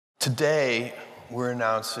Today, we're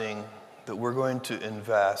announcing that we're going to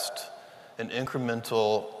invest an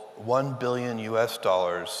incremental $1 billion US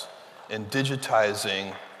in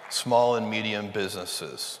digitizing small and medium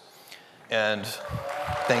businesses. And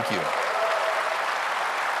thank you.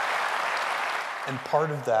 And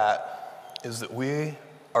part of that is that we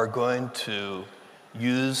are going to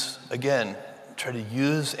use, again, try to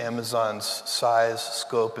use Amazon's size,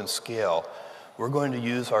 scope, and scale. We're going to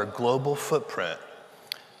use our global footprint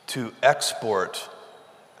to export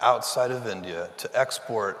outside of India, to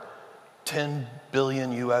export $10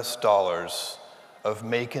 billion US of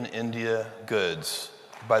Make in India goods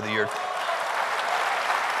by the year.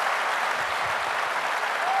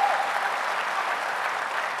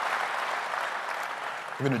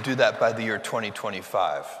 We're going to do that by the year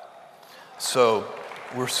 2025. So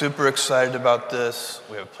we're super excited about this.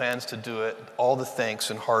 We have plans to do it. All the thanks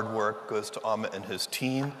and hard work goes to Amit and his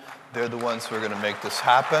team. They're the ones who are going to make this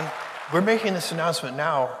happen. We're making this announcement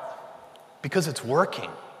now because it's working.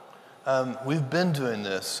 We've been doing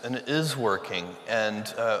this, and it is working. And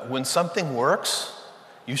when something works,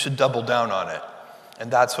 you should double down on it. And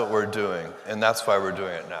that's what we're doing, and that's why we're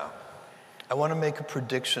doing it now. I want to make a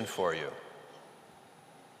prediction for you.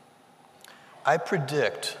 I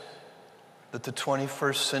predict that the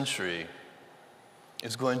 21st century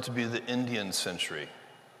is going to be the Indian century.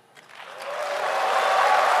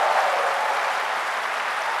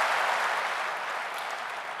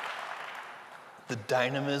 The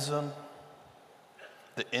dynamism,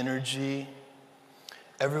 the energy,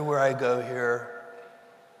 everywhere I go here,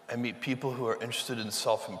 I meet people who are interested in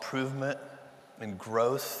self-improvement and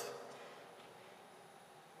growth.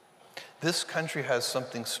 This country has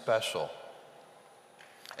something special,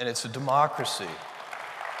 and it's a democracy.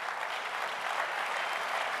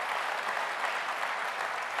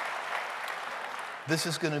 This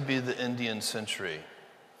is going to be the Indian century.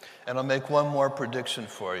 And I'll make one more prediction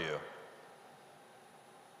for you.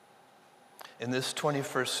 In this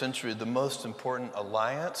 21st century, the most important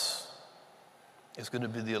alliance is going to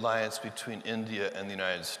be the alliance between India and the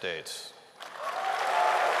United States.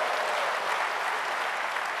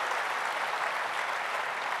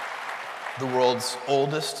 The world's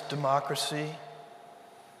oldest democracy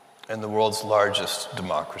and the world's largest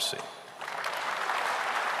democracy.